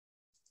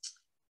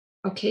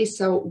Okay,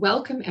 so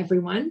welcome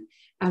everyone.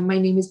 My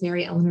name is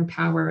Mary Eleanor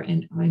Power,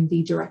 and I'm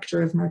the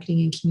Director of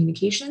Marketing and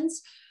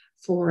Communications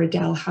for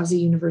Dalhousie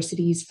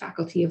University's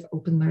Faculty of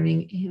Open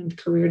Learning and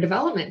Career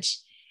Development.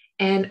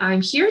 And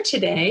I'm here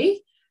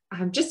today,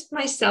 just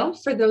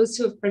myself. For those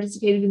who have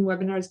participated in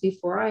webinars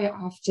before, I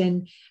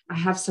often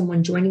have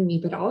someone joining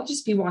me, but I'll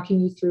just be walking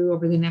you through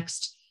over the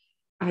next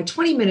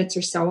 20 minutes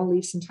or so. I'll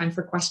leave some time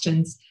for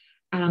questions.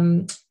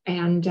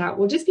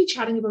 We'll just be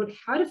chatting about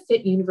how to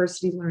fit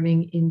university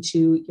learning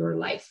into your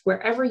life,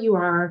 wherever you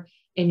are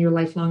in your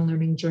lifelong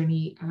learning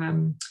journey.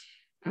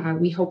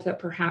 We hope that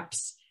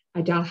perhaps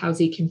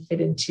Dalhousie can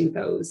fit into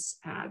those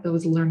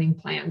learning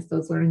plans,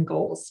 those learning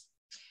goals.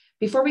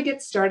 Before we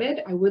get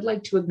started, I would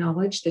like to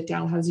acknowledge that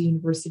Dalhousie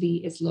University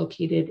is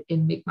located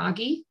in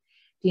Mi'kma'ki,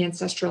 the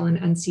ancestral and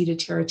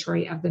unceded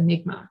territory of the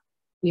Mi'kmaq.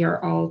 We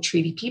are all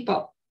treaty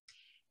people.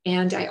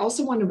 And I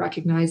also want to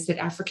recognize that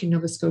African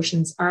Nova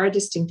Scotians are a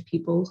distinct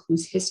people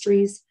whose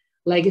histories,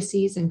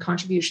 legacies, and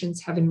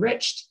contributions have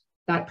enriched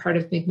that part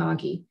of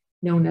Mi'kma'ki,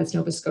 known as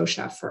Nova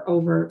Scotia, for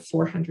over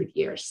 400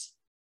 years.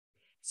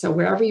 So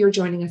wherever you're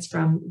joining us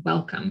from,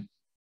 welcome.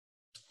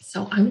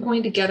 So I'm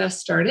going to get us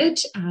started.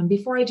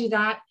 Before I do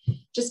that,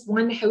 just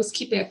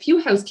a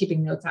few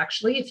housekeeping notes,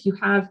 actually. If you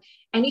have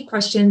any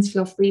questions,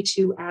 feel free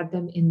to add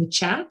them in the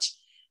chat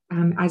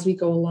as we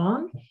go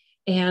along.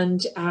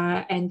 And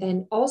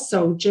then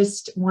also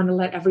just want to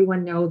let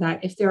everyone know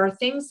that if there are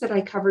things that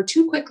I cover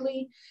too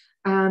quickly,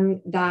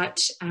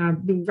 rest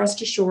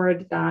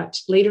assured that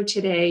later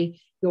today,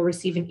 you'll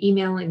receive an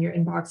email in your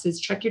inboxes.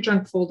 Check your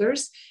junk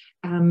folders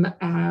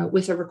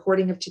with a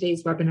recording of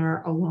today's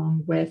webinar,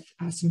 along with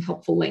some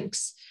helpful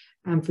links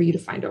for you to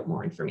find out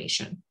more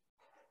information.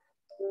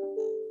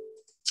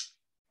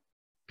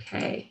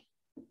 Okay.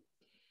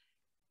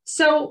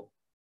 So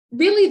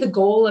really, the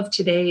goal of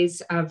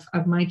today's of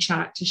my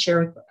chat to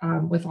share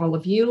with all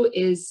of you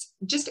is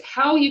just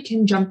how you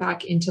can jump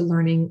back into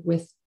learning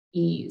with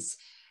ease.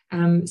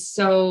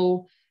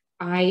 So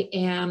I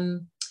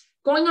am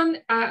going on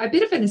a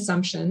bit of an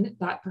assumption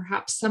that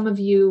perhaps some of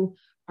you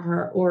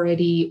are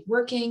already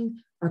working,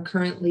 or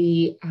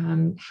currently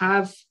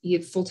have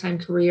full-time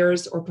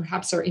careers, or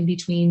perhaps are in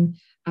between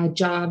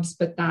jobs,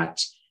 but that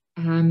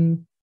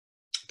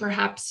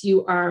perhaps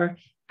you are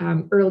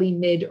early,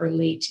 mid, or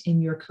late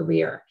in your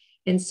career.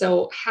 And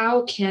so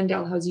how can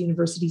Dalhousie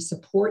University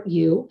support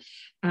you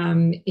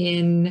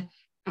in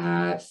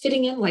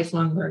fitting in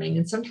lifelong learning?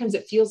 And sometimes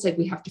it feels like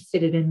we have to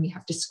fit it in, we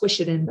have to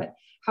squish it in, but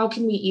how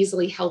can we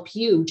easily help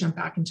you jump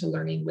back into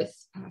learning with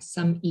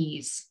some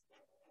ease?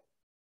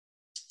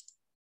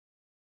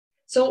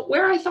 So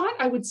where I thought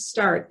I would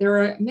start,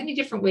 there are many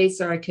different ways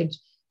that I could,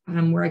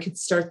 where I could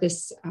start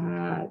this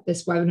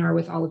webinar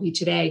with all of you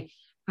today.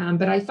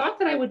 But I thought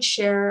that I would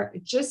share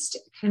just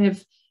kind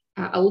of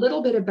a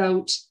little bit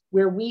about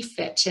where we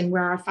fit and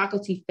where our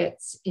faculty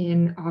fits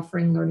in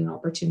offering learning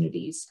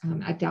opportunities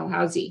at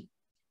Dalhousie.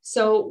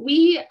 So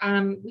we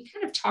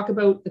kind of talk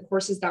about the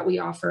courses that we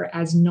offer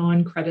as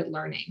non-credit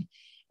learning.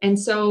 And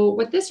so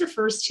what this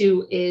refers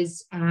to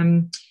is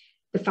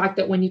the fact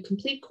that when you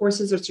complete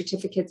courses or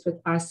certificates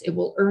with us, it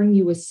will earn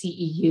you a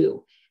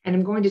CEU. And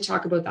I'm going to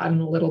talk about that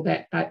in a little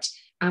bit, but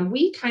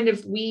we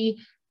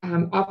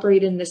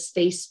operate in this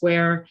space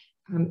where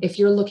if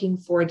you're looking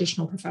for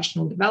additional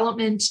professional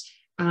development,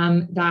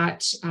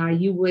 that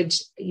you would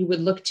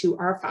look to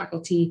our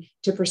faculty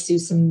to pursue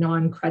some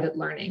non-credit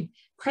learning.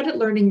 Credit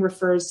learning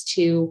refers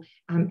to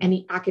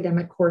any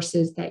academic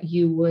courses that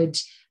you would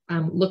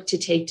look to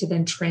take to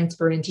then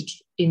transfer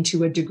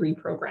into a degree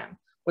program,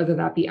 whether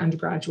that be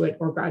undergraduate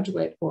or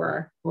graduate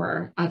or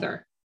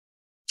other.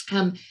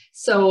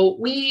 So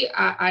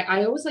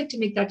I always like to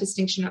make that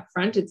distinction up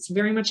front. It's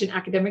very much an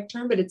academic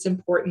term, but it's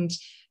important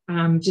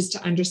just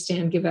to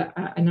understand, give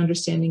an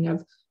understanding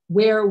of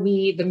where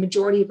the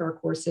majority of our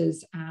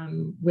courses,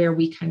 where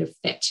we kind of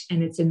fit,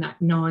 and it's in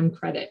that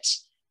non-credit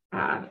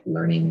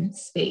learning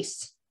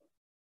space.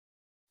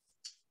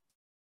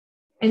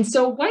 And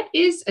so what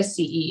is a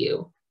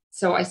CEU?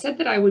 So I said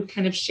that I would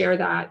kind of share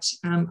that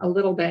a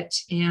little bit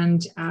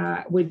and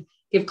would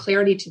give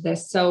clarity to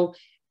this. So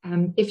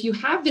if you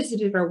have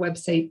visited our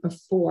website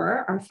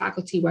before, our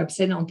faculty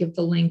website, and I'll give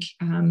the link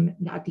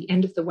at the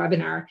end of the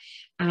webinar,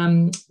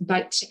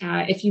 but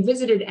if you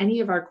visited any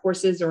of our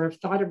courses or have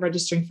thought of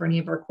registering for any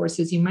of our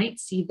courses, you might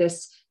see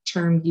this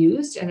term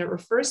used, and it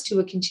refers to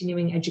a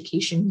continuing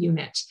education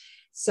unit.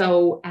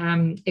 So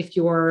if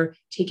you're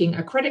taking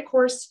a credit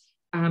course,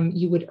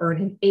 you would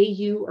earn an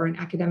AU or an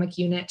academic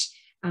unit.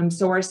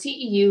 So our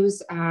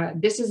CEUs,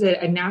 this is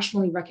a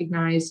nationally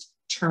recognized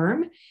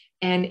term,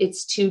 and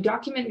it's to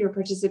document your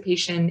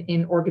participation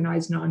in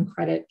organized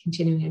non-credit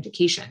continuing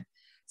education.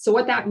 So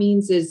what that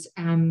means is,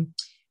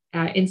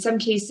 in some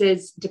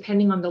cases,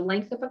 depending on the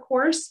length of a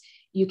course,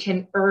 you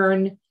can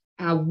earn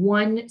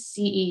one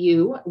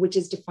CEU, which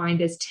is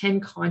defined as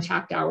 10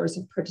 contact hours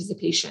of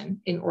participation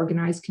in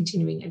organized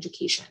continuing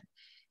education.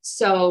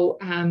 So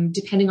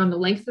depending on the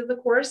length of the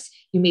course,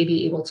 you may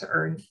be able to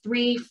earn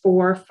 3,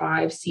 4,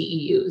 5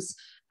 CEUs.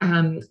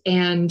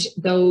 And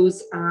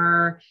those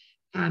are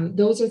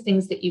those are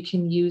things that you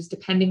can use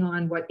depending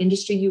on what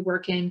industry you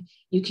work in.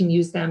 You can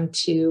use them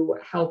to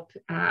help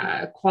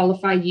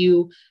qualify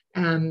you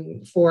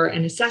for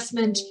an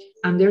assessment.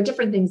 There are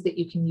different things that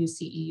you can use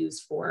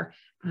CEUs for,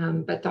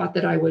 but thought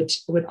that I would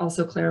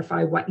also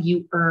clarify what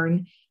you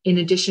earn in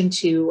addition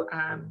to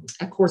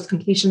a course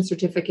completion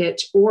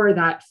certificate, or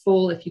that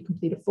full, if you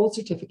complete a full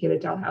certificate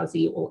at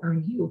Dalhousie, it will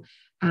earn you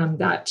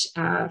that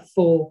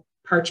full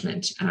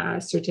parchment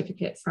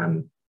certificate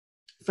from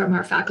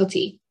our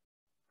faculty.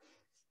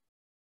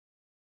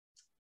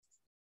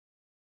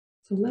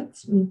 So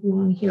let's move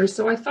along here.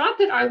 So I thought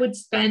that I would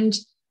spend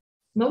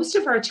most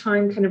of our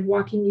time kind of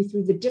walking you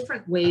through the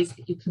different ways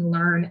that you can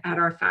learn at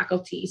our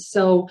faculty.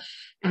 So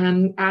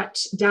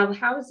at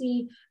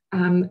Dalhousie,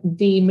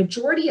 the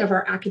majority of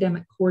our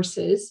academic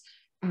courses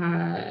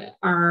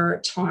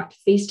are taught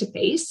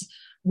face-to-face.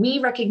 We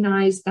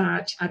recognize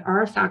that at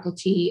our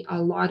faculty,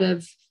 a lot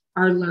of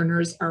our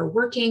learners are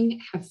working,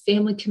 have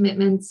family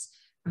commitments,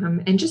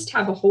 and just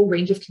have a whole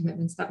range of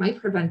commitments that might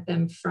prevent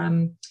them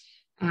from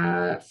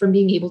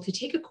being able to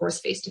take a course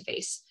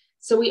face-to-face.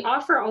 So we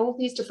offer all of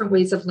these different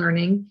ways of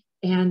learning,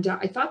 and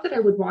I thought that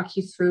I would walk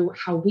you through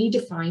how we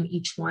define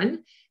each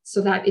one, so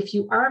that if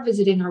you are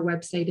visiting our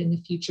website in the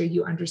future,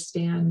 you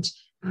understand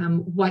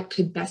what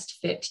could best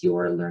fit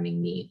your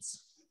learning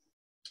needs.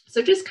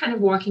 So just kind of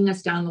walking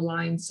us down the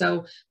line.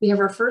 So we have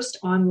our first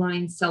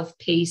online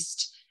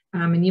self-paced,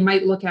 and you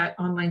might look at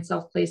online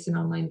self-paced and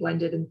online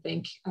blended and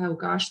think, oh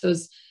gosh,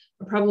 those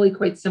are probably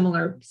quite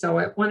similar. So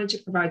I wanted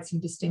to provide some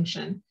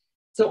distinction.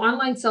 So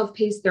online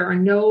self-paced, there are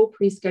no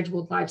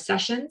pre-scheduled live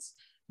sessions,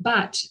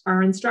 but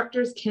our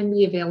instructors can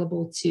be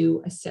available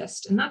to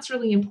assist. And that's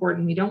really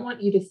important. We don't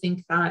want you to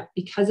think that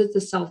because it's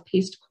a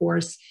self-paced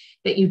course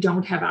that you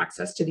don't have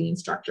access to the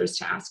instructors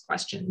to ask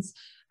questions.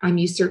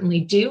 You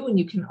certainly do, and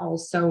you can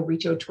also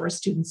reach out to our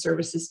student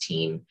services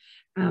team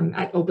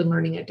at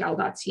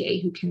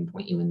OpenLearning@dal.ca, who can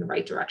point you in the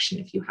right direction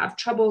if you have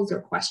troubles or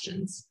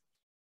questions.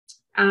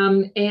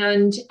 You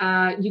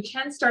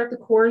can start the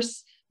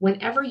course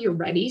whenever you're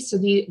ready. So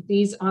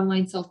these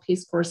online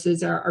self-paced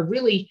courses are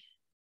really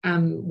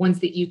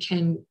ones that you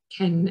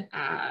can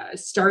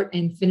start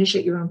and finish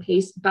at your own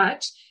pace,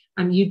 but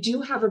you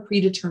do have a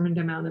predetermined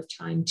amount of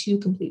time to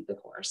complete the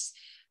course.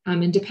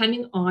 And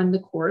depending on the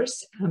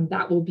course,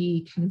 that will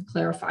be kind of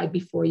clarified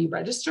before you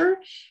register,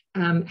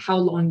 how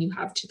long you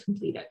have to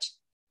complete it.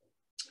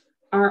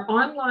 Our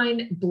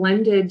online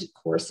blended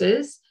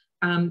courses,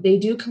 they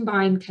do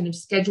combine kind of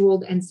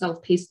scheduled and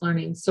self-paced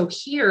learning. So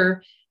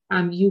here,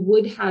 you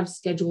would have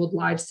scheduled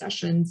live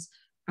sessions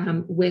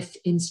with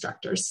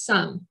instructors,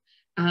 some,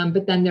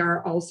 but then there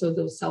are also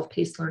those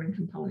self-paced learning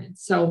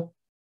components. So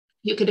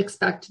you could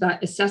expect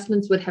that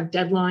assessments would have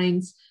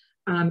deadlines.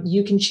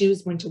 You can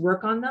choose when to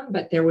work on them,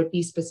 but there would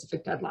be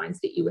specific deadlines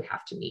that you would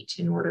have to meet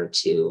in order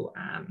to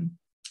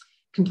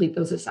complete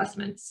those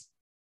assessments.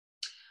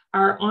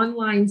 Our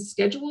online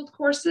scheduled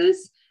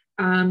courses,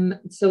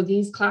 so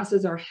these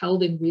classes are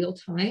held in real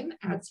time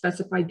at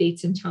specified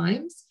dates and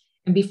times.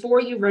 And before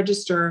you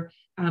register,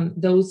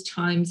 those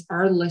times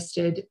are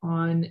listed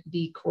on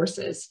the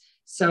courses,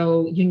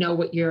 so you know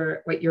what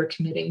you're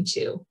committing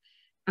to.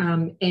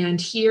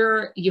 And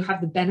here you have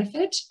the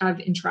benefit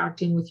of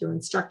interacting with your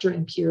instructor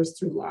and peers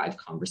through live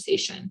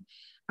conversation.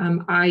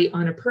 I,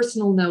 on a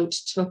personal note,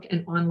 took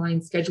an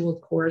online scheduled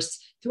course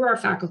through our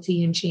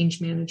faculty in change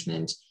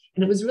management,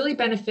 and it was really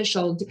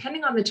beneficial.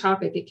 Depending on the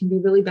topic, it can be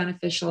really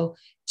beneficial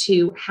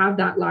to have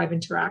that live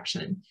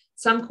interaction.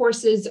 Some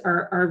courses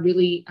are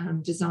really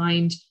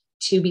designed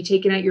to be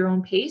taken at your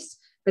own pace,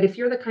 but if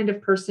you're the kind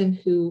of person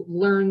who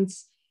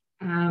learns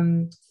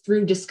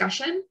through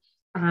discussion,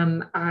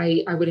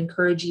 I would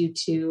encourage you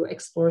to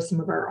explore some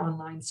of our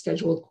online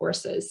scheduled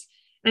courses.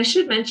 And I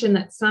should mention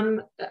that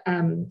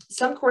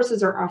some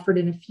courses are offered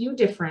in a few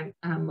different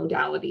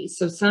modalities.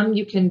 So some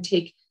you can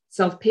take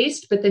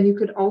self-paced, but then you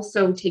could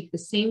also take the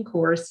same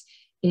course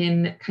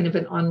in kind of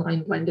an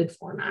online blended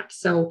format.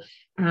 So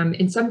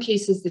in some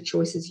cases, the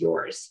choice is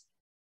yours.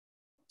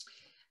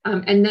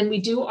 And then we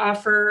do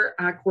offer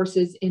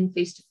courses in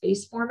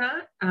face-to-face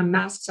format.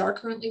 Masks are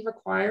currently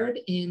required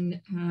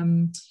in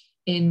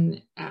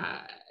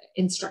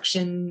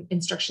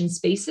instruction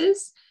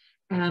spaces.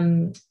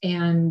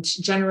 And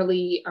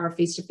generally our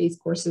face-to-face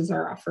courses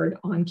are offered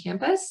on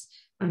campus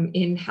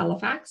in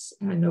Halifax,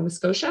 Nova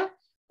Scotia,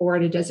 or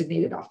at a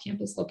designated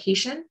off-campus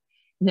location.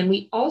 And then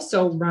we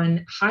also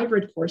run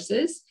hybrid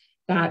courses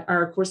that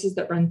are courses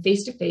that run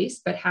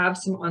face-to-face, but have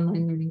some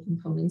online learning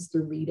components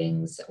through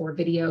readings or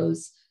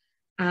videos.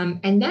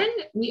 And then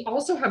we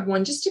also have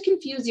one, just to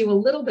confuse you a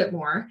little bit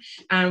more,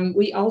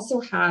 we also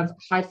have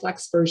high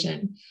flex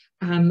version,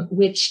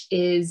 which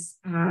is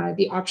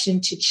the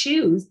option to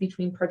choose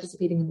between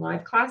participating in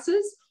live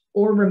classes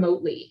or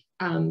remotely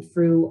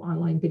through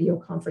online video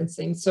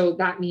conferencing. So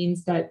that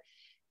means that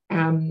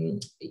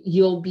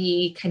you'll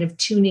be kind of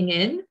tuning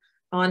in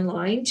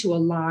online to a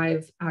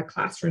live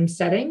classroom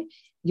setting.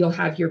 You'll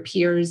have your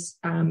peers,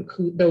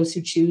 those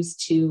who choose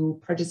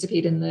to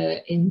participate in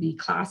the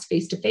class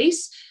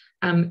face-to-face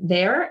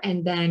there,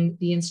 and then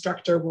the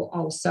instructor will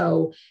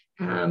also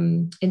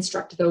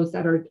instruct those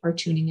that are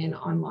tuning in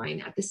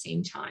online at the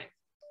same time.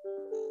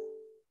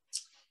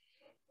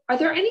 Are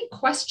there any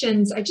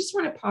questions? I just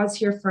want to pause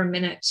here for a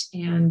minute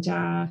and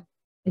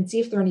see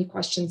if there are any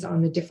questions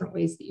on the different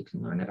ways that you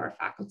can learn at our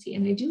faculty.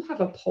 And I do have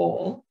a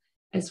poll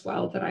as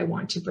well that I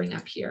want to bring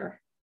up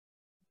here.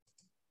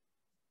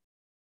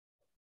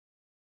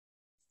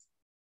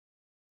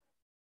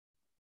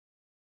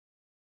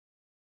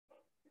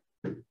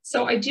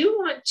 So I do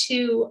want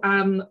to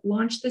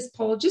launch this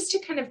poll just to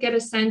kind of get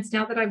a sense,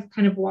 now that I've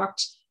kind of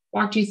walked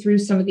you through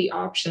some of the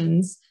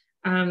options.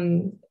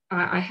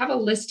 I have a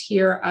list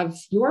here of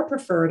your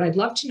preferred. I'd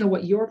love to know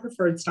what your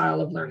preferred style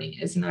of learning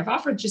is. And I've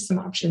offered just some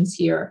options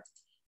here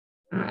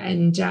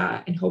and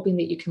hoping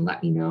that you can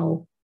let me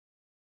know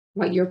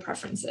what your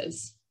preference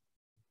is.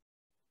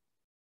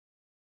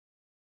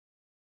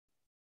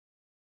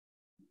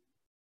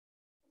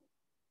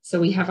 So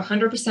we have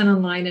 100%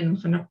 online and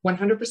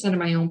 100% of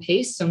my own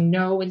pace, so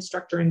no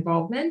instructor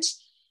involvement,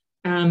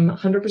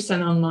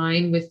 100%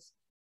 online with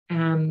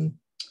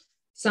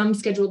some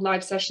scheduled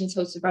live sessions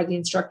hosted by the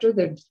instructor,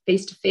 they're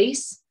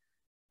face-to-face,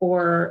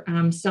 or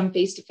some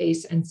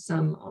face-to-face and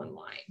some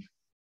online.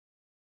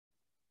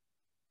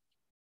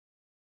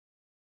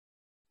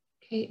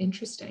 Okay,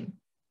 interesting.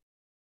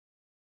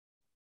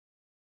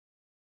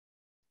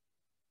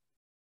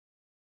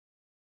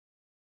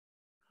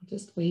 I'll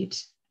just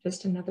wait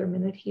just another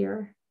minute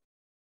here.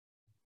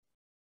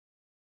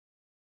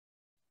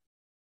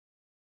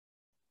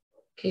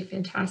 Okay,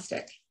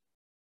 fantastic.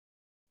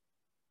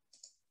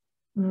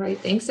 All right,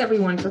 thanks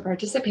everyone for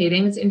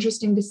participating. It's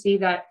interesting to see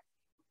that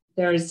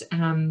there's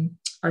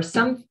are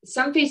some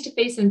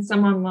face-to-face and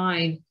some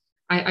online.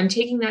 I'm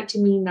taking that to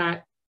mean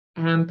that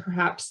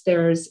perhaps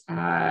there's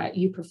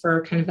you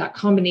prefer kind of that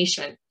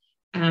combination,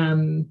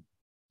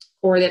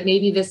 or that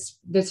maybe this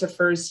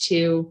refers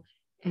to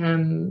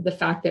the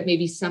fact that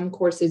maybe some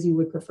courses you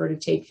would prefer to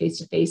take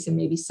face-to-face and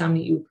maybe some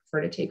that you would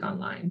prefer to take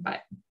online.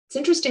 But it's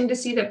interesting to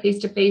see that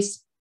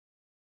face-to-face,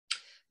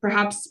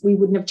 perhaps we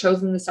wouldn't have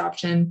chosen this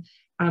option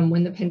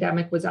when the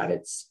pandemic was at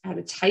its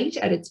height,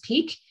 at its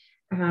peak.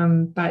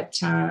 But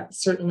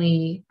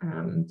certainly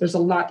there's a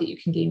lot that you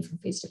can gain from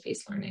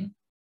face-to-face learning.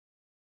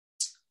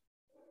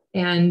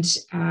 And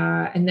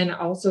then I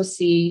also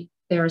see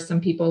there are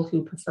some people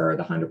who prefer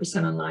the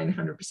 100% online,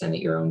 100% at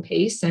your own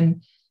pace.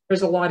 And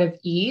there's a lot of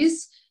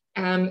ease,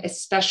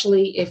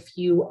 especially if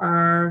you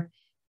are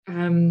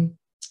kind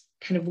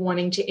of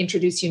wanting to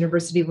introduce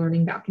university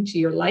learning back into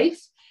your life.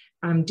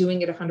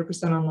 Doing it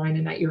 100% online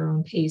and at your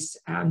own pace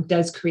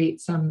does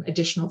create some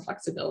additional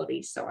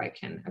flexibility. So I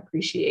can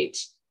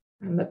appreciate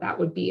that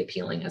would be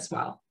appealing as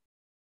well.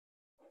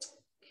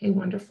 Okay,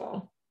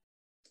 wonderful.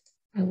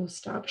 I will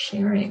stop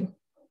sharing.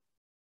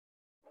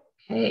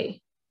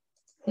 Okay,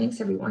 thanks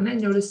everyone. I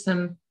noticed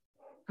some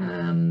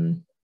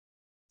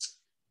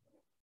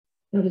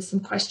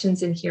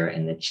questions in here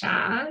in the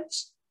chat.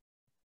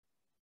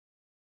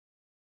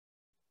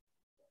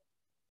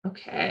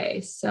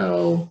 Okay,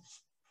 so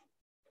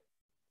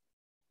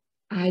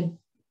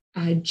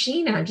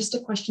Gina, just a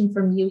question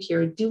from you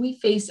here. Do we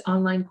face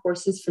online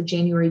courses for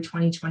January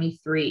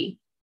 2023?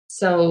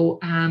 So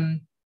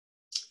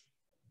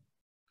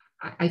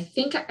I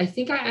think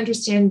I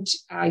understand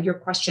your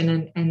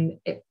question, and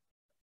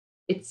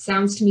it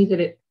sounds to me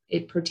that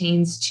it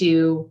pertains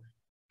to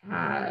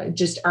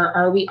just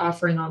are we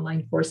offering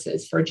online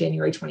courses for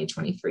January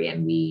 2023?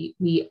 And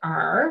we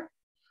are,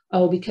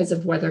 because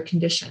of weather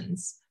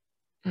conditions.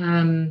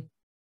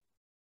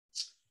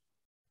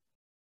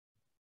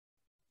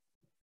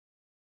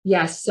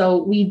 Yes,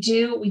 so we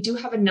do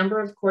have a number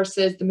of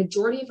courses. The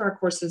majority of our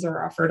courses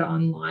are offered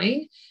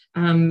online.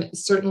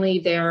 Certainly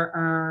there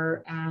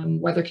are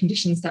weather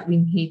conditions that we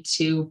need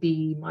to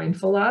be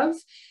mindful of,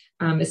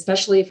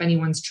 especially if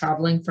anyone's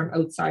traveling from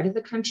outside of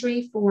the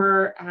country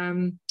for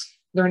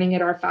learning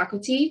at our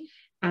faculty.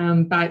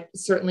 But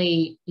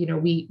certainly, you know,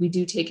 we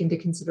do take into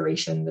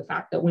consideration the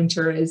fact that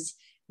winter is,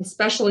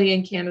 especially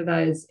in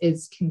Canada,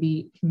 can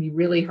be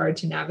really hard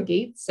to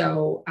navigate.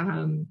 So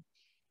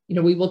you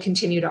know, we will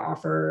continue to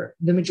offer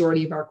the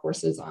majority of our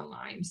courses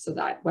online so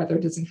that weather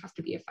doesn't have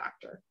to be a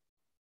factor.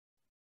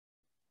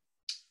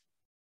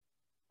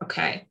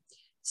 Okay,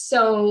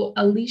 so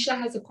Alicia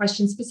has a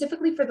question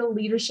specifically for the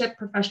leadership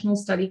professional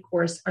study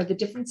course. Are the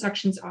different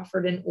sections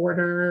offered in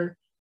order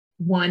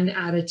one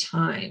at a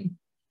time?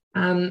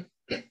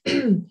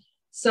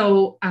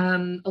 So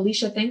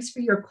Alicia, thanks for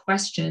your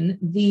question.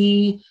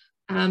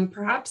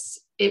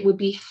 Perhaps it would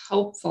be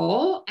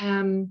helpful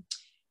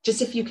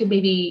just if you could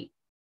maybe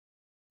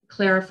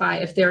clarify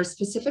if there are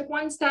specific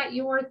ones that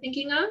you're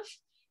thinking of.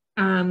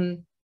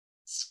 And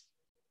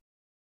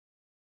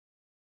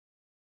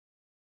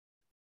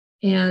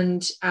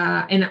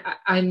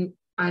I'm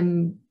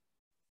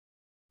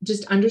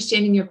just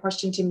understanding your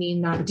question to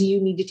mean that, do you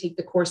need to take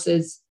the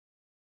courses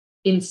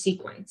in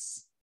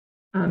sequence?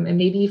 And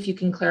maybe if you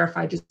can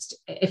clarify just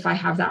if I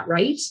have that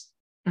right,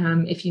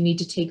 if you need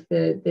to take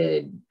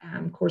the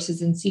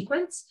courses in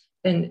sequence,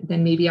 then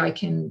maybe I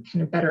can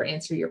kind of better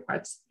answer your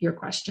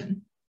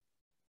question.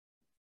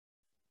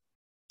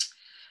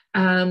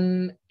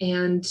 Catherine,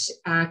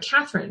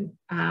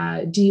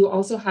 do you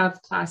also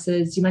have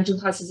classes? You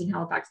mentioned classes in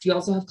Halifax. Do you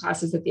also have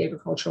classes at the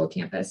agricultural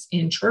campus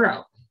in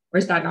Truro, or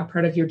is that not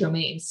part of your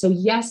domain? So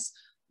yes,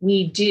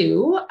 we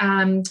do.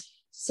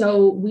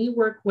 So we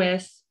work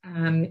with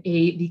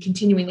the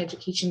continuing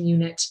education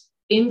unit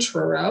in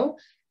Truro,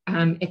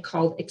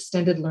 called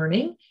Extended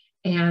Learning,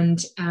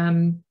 and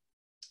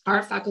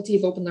our Faculty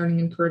of Open Learning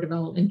and Career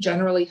Development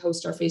generally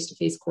host our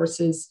face-to-face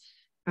courses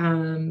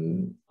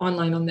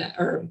online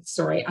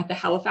at the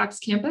Halifax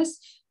campus.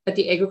 At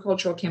the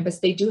agricultural campus,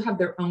 they do have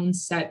their own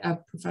set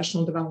of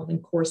professional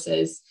development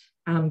courses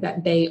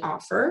that they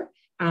offer,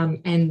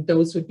 and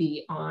those would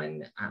be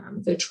on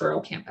the Truro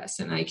campus.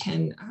 And I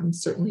can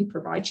certainly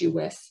provide you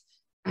with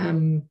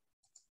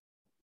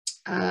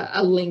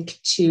a link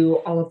to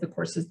all of the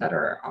courses that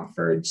are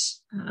offered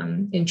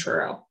in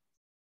Truro.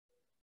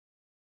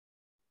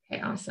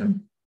 Okay,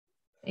 awesome.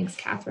 Thanks,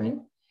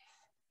 Catherine.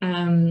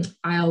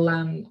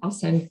 I'll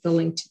send the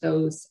link to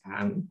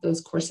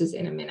those courses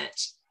in a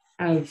minute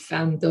of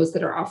those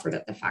that are offered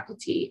at the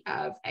Faculty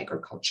of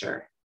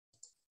Agriculture.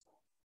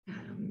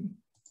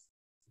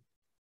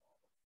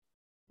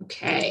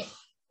 Okay,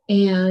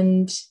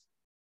 and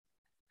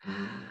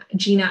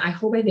Gina, I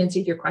hope I've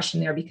answered your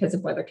question there because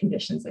of weather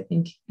conditions. I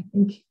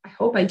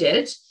hope I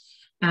did.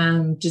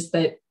 Just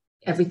that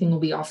everything will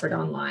be offered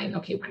online.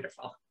 Okay,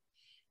 wonderful.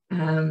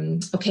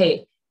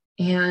 Okay.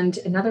 And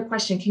another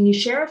question, can you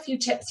share a few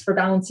tips for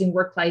balancing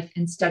work life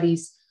and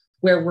studies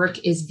where work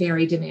is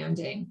very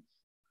demanding?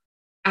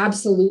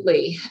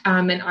 Absolutely.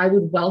 And I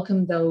would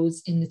welcome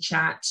those in the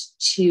chat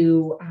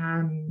to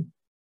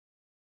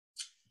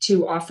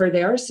offer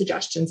their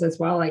suggestions as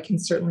well. I can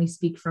certainly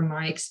speak from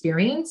my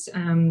experience.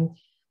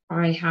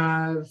 I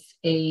have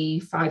a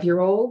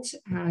 5-year-old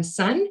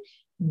son,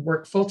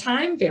 work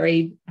full-time,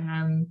 very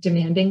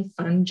demanding,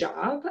 fun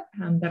job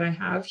that I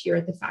have here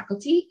at the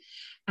faculty.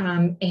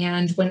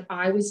 And when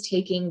I was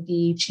taking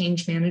the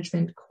change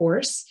management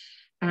course,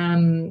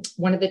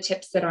 one of the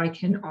tips that I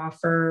can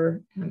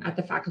offer at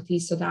the faculty,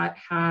 so that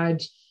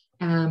had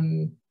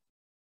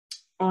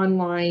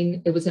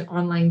online, it was an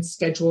online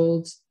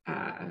scheduled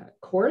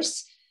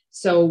course.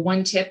 So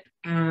one tip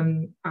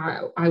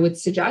I would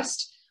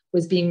suggest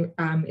was being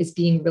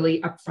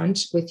really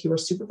upfront with your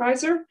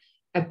supervisor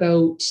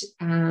about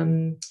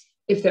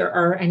if there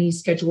are any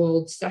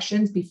scheduled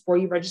sessions before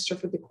you register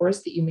for the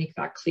course, that you make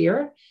that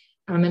clear.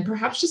 And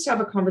perhaps just have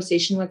a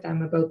conversation with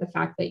them about the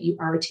fact that you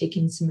are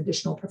taking some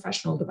additional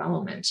professional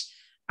development.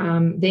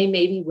 They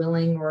may be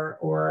willing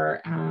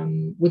or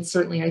would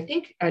certainly, I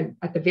think,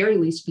 at the very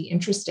least, be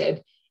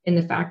interested in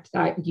the fact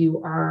that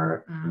you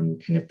are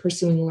kind of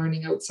pursuing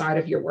learning outside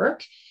of your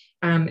work,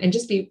 and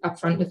just be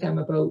upfront with them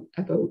about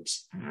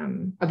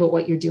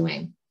what you're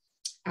doing,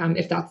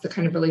 if that's the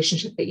kind of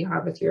relationship that you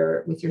have with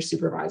your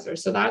supervisor.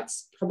 So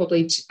that's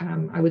probably,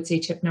 I would say,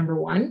 tip number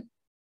one.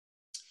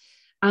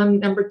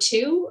 Number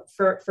two,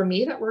 for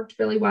me, that worked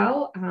really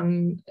well.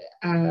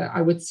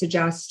 I would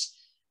suggest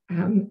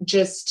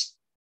just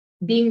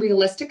being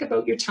realistic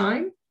about your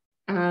time.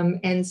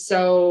 And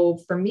so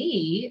for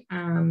me,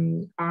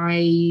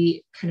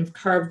 I kind of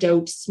carved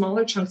out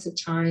smaller chunks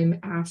of time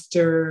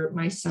after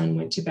my son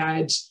went to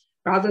bed,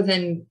 rather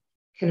than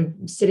kind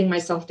of sitting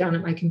myself down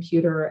at my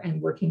computer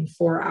and working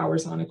 4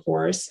 hours on a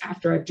course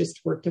after I've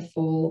just worked a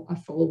full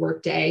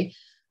work day.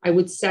 I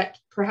would set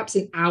perhaps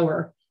an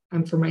hour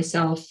for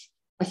myself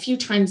a few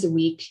times a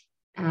week,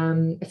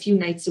 a few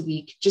nights a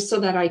week, just so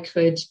that I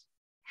could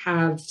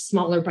have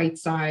smaller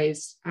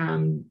bite-size,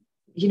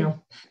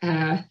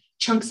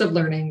 chunks of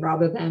learning,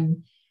 rather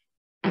than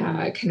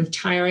kind of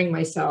tiring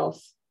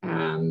myself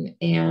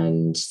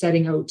and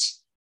setting out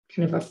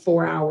kind of a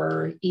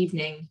 4-hour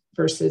evening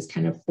versus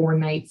kind of 4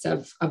 nights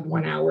of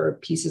 1-hour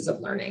pieces of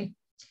learning.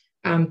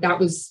 That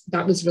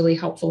was really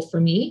helpful for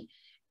me.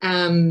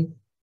 And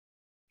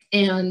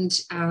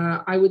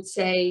I would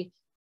say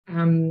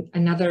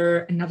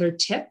another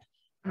tip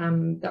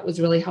that was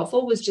really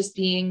helpful was just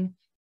being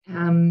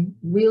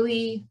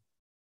really,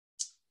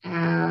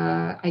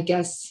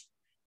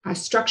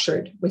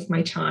 structured with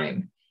my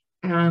time,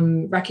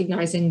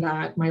 recognizing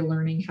that my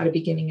learning had a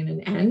beginning and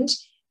an end,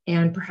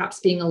 and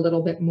perhaps being a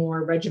little bit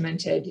more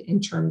regimented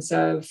in terms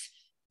of,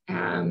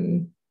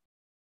 when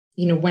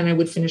I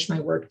would finish my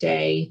work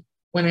day,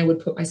 when I would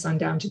put my son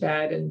down to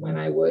bed, and when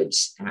I would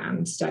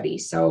study.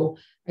 So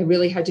I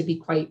really had to be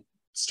quite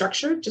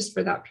structured just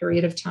for that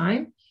period of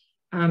time,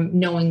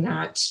 knowing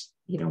that,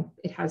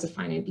 it has a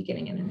finite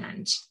beginning and an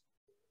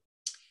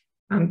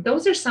end.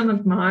 Those are some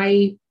of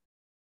my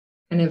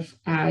kind of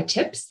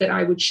tips that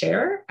I would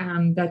share.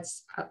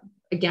 That's,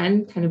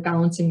 again, kind of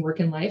balancing work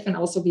and life, and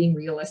also being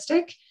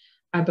realistic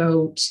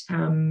about,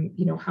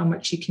 how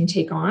much you can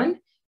take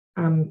on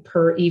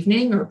per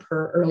evening or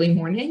per early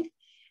morning.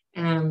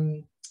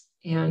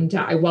 And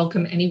I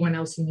welcome anyone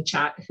else in the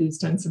chat who's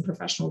done some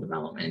professional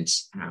development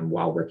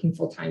while working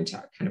full-time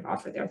to kind of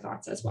offer their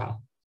thoughts as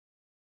well.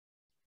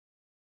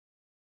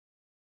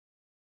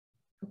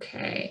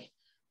 Okay.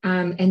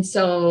 And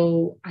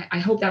so I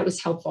hope that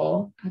was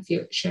helpful,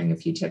 sharing a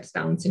few tips,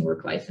 balancing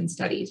work life and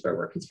studies where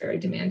work is very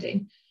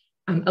demanding.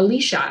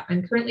 Alicia,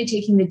 I'm currently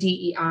taking the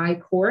DEI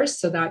course.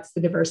 So that's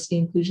the Diversity,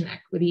 Inclusion,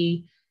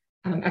 Equity,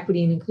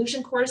 Equity and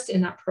Inclusion course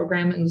in that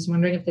program, and was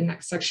wondering if the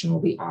next section will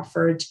be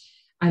offered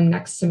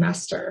next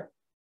semester.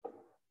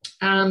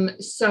 Let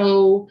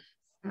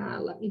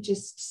me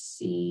just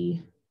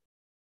see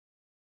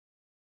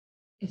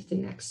if the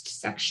next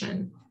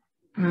section,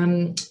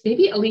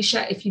 maybe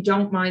Alicia, if you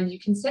don't mind, you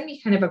can send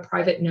me kind of a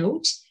private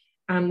note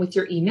with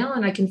your email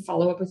and I can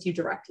follow up with you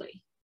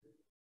directly.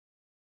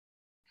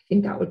 I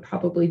think that would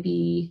probably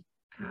be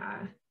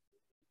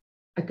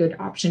a good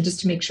option just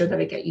to make sure that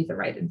I get you the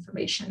right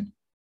information.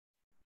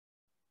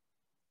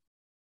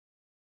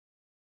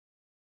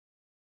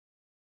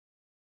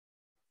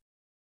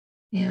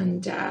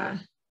 And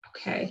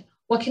okay,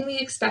 what can we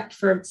expect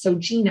for, so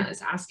Gina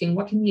is asking,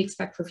 what can we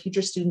expect for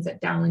future students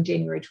at Dal in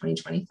January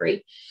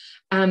 2023?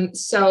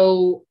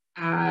 So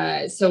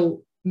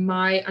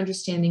my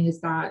understanding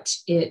is that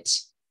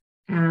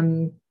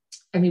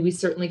I mean, we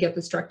certainly get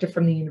this directive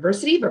from the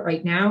university, but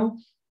right now,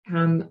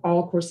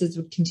 all courses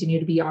would continue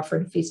to be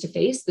offered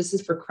face-to-face. This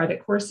is for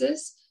credit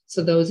courses,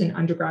 so those in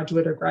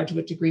undergraduate or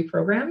graduate degree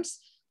programs.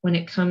 When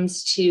it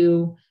comes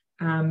to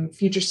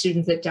future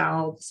students at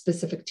Dal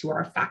specific to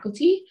our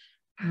faculty,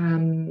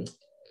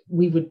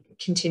 we would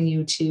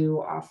continue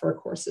to offer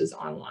courses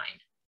online.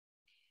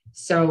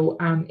 So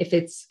if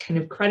it's kind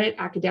of credit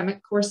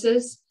academic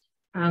courses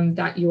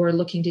that you're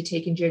looking to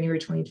take in January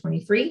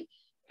 2023,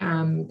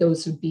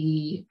 those would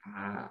be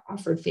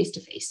offered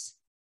face-to-face.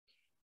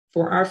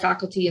 For our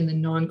faculty in the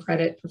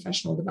non-credit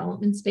professional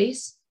development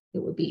space, it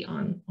would be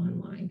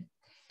online.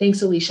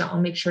 Thanks, Alicia.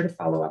 I'll make sure to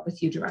follow up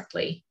with you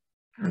directly.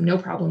 No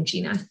problem,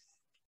 Gina.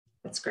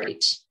 That's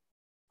great.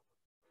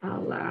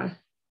 I'll,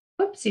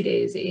 whoopsie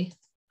daisy,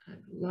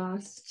 I've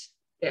lost,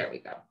 there we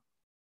go.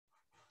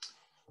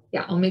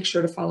 Yeah, I'll make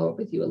sure to follow up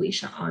with you,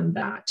 Alicia, on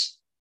that.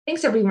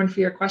 Thanks everyone for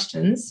your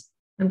questions.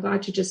 I'm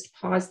glad to just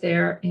pause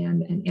there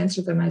and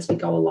answer them as we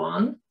go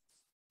along.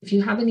 If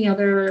you have any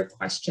other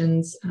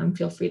questions,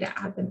 feel free to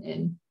add them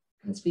in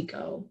as we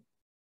go.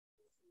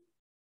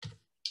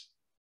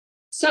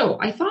 So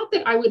I thought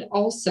that I would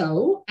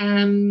also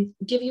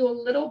give you a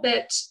little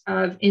bit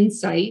of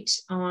insight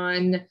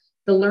on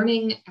the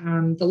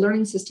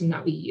learning system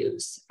that we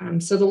use.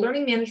 So the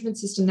learning management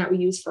system that we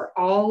use for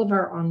all of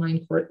our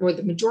online course, or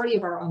the majority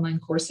of our online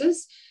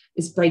courses,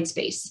 is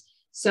Brightspace.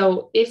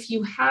 So if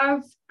you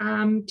have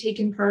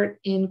taken part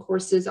in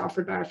courses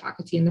offered by our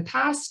faculty in the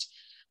past,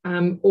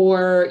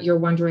 or you're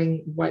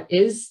wondering what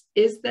is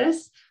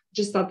this,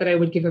 just thought that I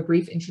would give a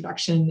brief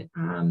introduction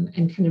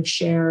and kind of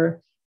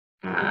share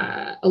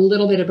a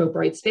little bit about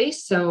Brightspace.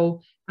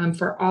 So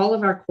for all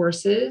of our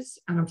courses,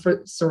 for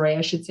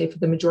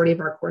the majority of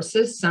our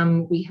courses,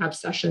 some we have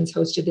sessions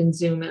hosted in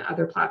Zoom and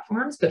other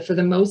platforms, but for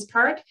the most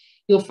part,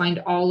 you'll find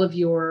all of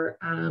your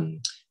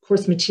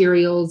course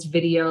materials,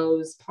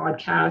 videos,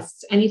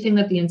 podcasts, anything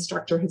that the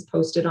instructor has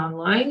posted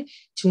online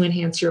to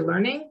enhance your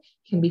learning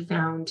can be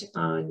found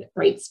on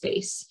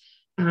Brightspace.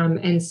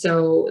 And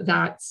so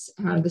that's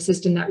the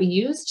system that we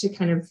use to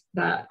kind of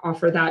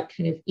offer that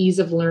kind of ease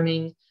of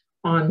learning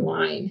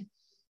online.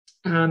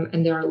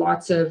 And there are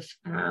lots of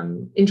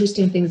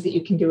interesting things that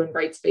you can do in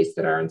Brightspace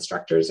that our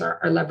instructors are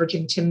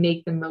leveraging to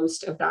make the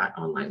most of that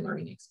online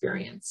learning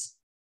experience.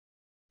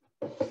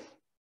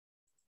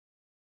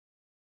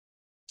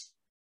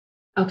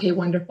 Okay,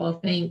 wonderful,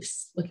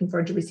 thanks. Looking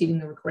forward to receiving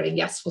the recording.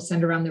 Yes, we'll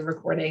send around the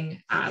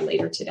recording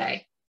later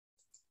today.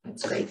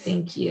 That's great,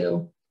 thank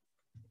you.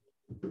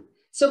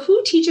 So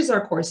who teaches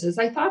our courses?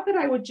 I thought that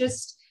I would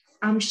just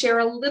share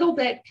a little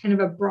bit, kind of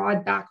a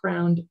broad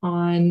background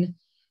on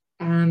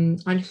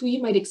who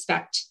you might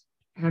expect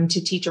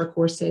to teach our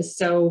courses.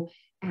 So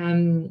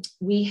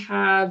we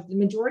have the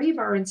majority of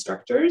our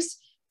instructors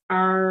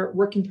are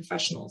working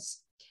professionals.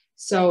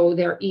 So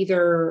they're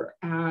either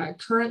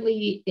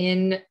currently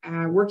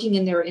working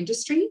in their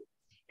industry,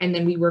 and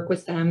then we work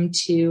with them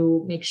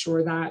to make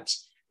sure that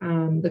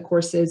the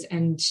courses,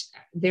 and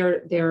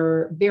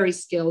they're very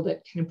skilled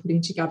at kind of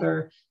putting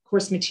together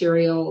course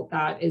material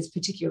that is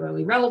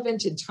particularly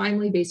relevant and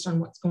timely based on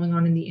what's going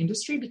on in the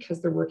industry,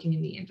 because they're working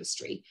in the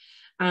industry.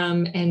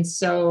 And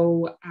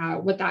so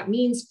what that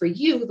means for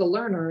you, the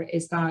learner,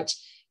 is that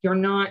you're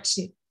not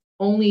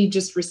only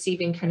just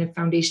receiving kind of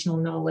foundational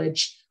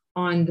knowledge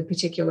on the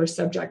particular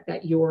subject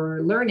that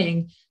you're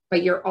learning,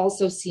 but you're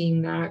also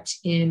seeing that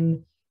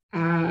in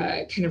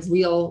kind of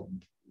real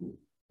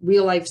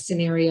life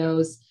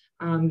scenarios.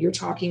 You're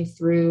talking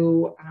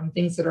through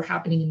things that are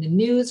happening in the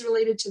news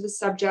related to the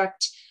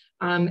subject,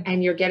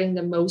 and you're getting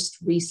the most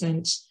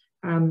recent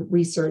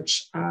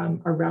research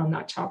around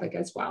that topic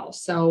as well.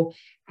 So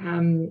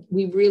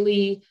we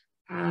really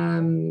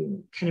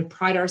kind of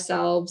pride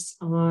ourselves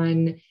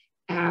on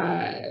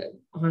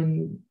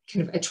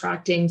kind of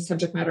attracting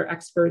subject matter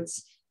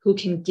experts who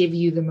can give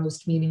you the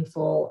most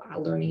meaningful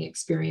learning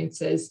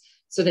experiences,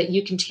 so that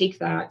you can take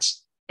that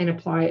and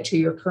apply it to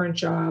your current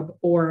job,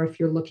 or if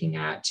you're looking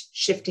at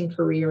shifting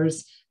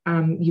careers,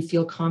 you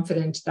feel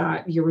confident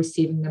that you're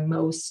receiving the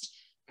most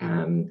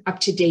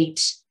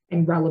up-to-date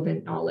and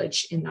relevant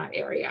knowledge in that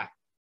area.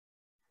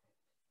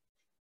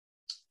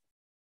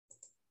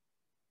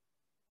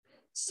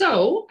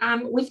 So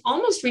we've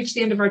almost reached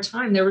the end of our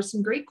time. There were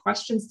some great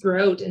questions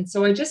throughout. And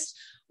so I just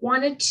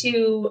wanted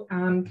to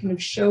kind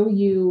of show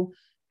you,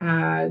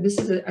 this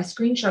is a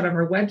screenshot of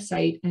our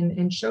website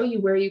and show you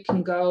where you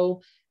can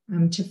go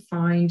to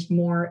find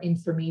more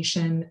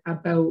information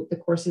about the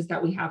courses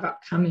that we have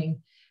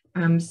upcoming.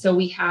 So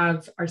we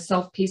have our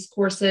self-paced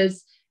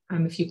courses.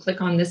 If you click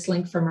on this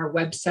link from our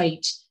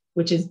website,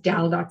 which is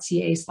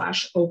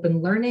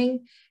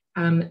dal.ca/openlearning,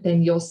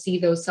 then you'll see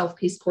those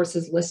self-paced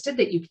courses listed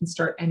that you can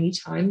start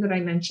anytime that I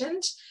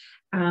mentioned.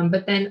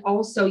 But then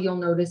also you'll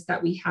notice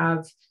that we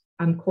have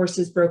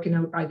courses broken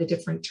out by the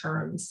different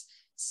terms.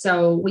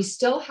 So we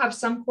still have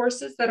some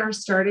courses that are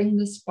starting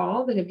this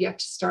fall that have yet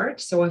to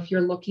start. So if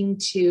you're looking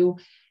to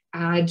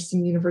add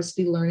some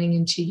university learning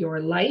into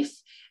your life,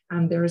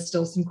 there are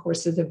still some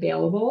courses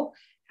available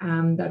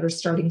that are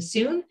starting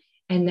soon.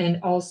 And then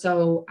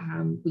also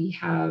we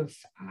have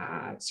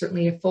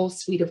certainly a full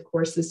suite of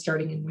courses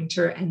starting in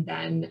winter. And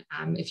then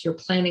if you're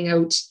planning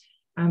out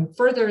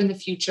further in the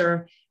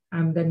future,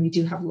 then we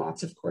do have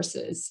lots of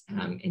courses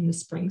in the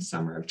spring,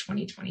 summer of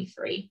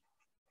 2023.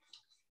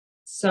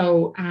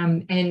 So,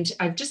 and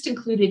I've just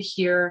included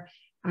here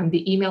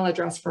the email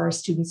address for our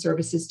student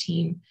services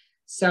team.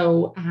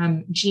 So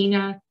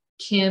Gina,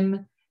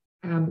 Kim,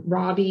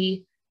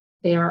 Robbie,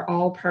 they are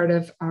all part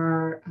of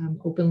our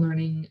Open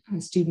Learning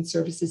student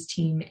services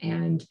team.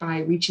 And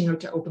by reaching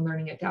out to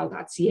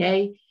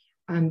openlearning@dal.ca,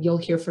 you'll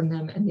hear from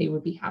them and they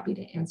would be happy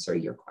to answer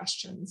your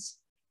questions.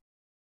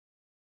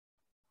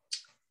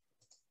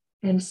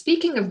 And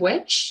speaking of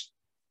which,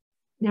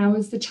 now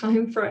is the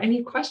time for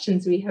any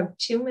questions. We have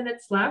 2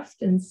 minutes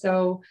left. And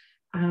so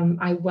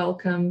I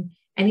welcome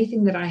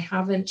anything that I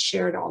haven't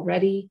shared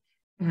already.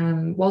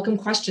 Welcome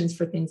questions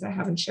for things I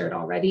haven't shared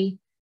already.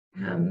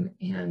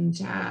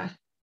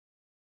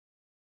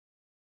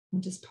 I'll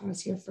just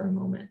pause here for a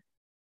moment.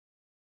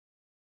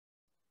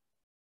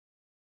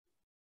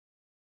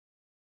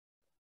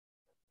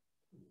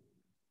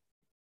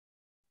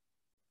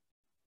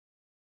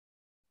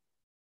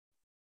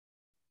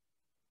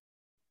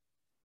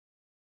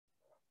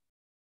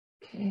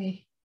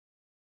 Okay.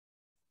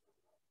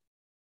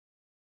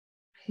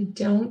 I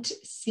don't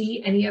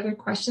see any other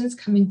questions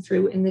coming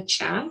through in the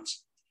chat.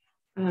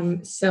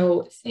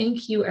 So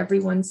thank you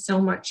everyone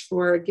so much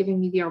for giving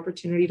me the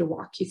opportunity to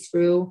walk you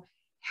through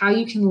how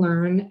you can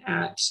learn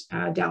at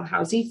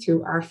Dalhousie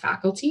through our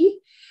faculty.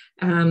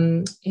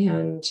 And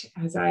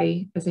as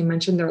I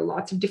mentioned, there are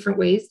lots of different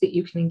ways that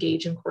you can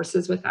engage in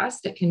courses with us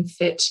that can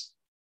fit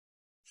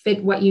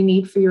what you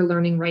need for your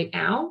learning right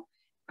now.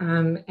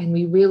 And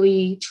we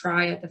really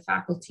try at the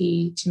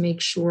faculty to make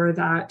sure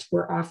that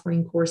we're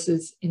offering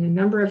courses in a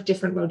number of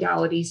different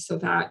modalities so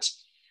that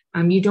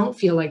you don't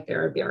feel like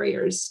there are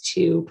barriers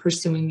to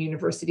pursuing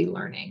university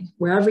learning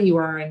wherever you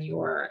are in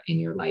your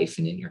life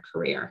and in your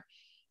career.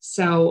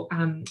 So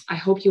I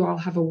hope you all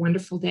have a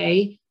wonderful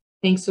day.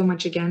 Thanks so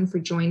much again for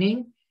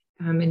joining.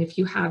 And if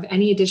you have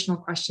any additional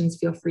questions,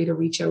 feel free to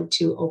reach out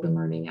to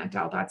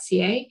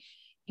openlearning@dal.ca.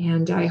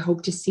 And I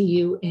hope to see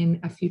you in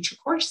a future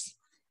course.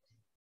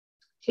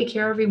 Take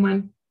care,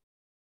 everyone.